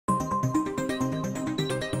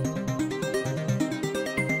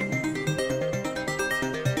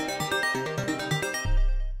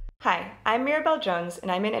Mirabelle Jones,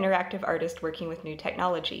 and I'm an interactive artist working with new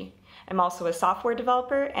technology. I'm also a software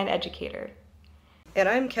developer and educator. And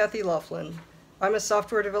I'm Cathy Laughlin. I'm a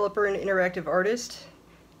software developer and interactive artist,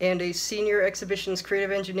 and a senior exhibitions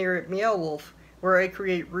creative engineer at Meow Wolf, where I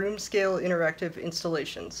create room-scale interactive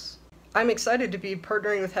installations. I'm excited to be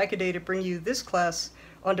partnering with Hackaday to bring you this class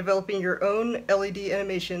on developing your own LED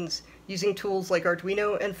animations using tools like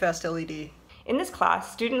Arduino and FastLED. In this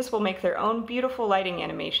class, students will make their own beautiful lighting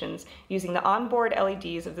animations using the onboard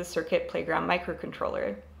LEDs of the Circuit Playground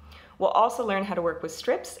microcontroller. We'll also learn how to work with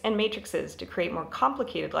strips and matrices to create more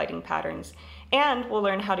complicated lighting patterns, and we'll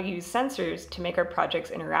learn how to use sensors to make our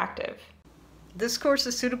projects interactive. This course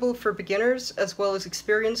is suitable for beginners as well as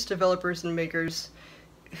experienced developers and makers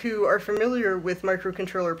who are familiar with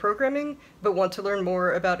microcontroller programming but want to learn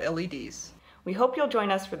more about LEDs. We hope you'll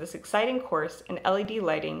join us for this exciting course in LED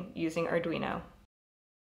lighting using Arduino.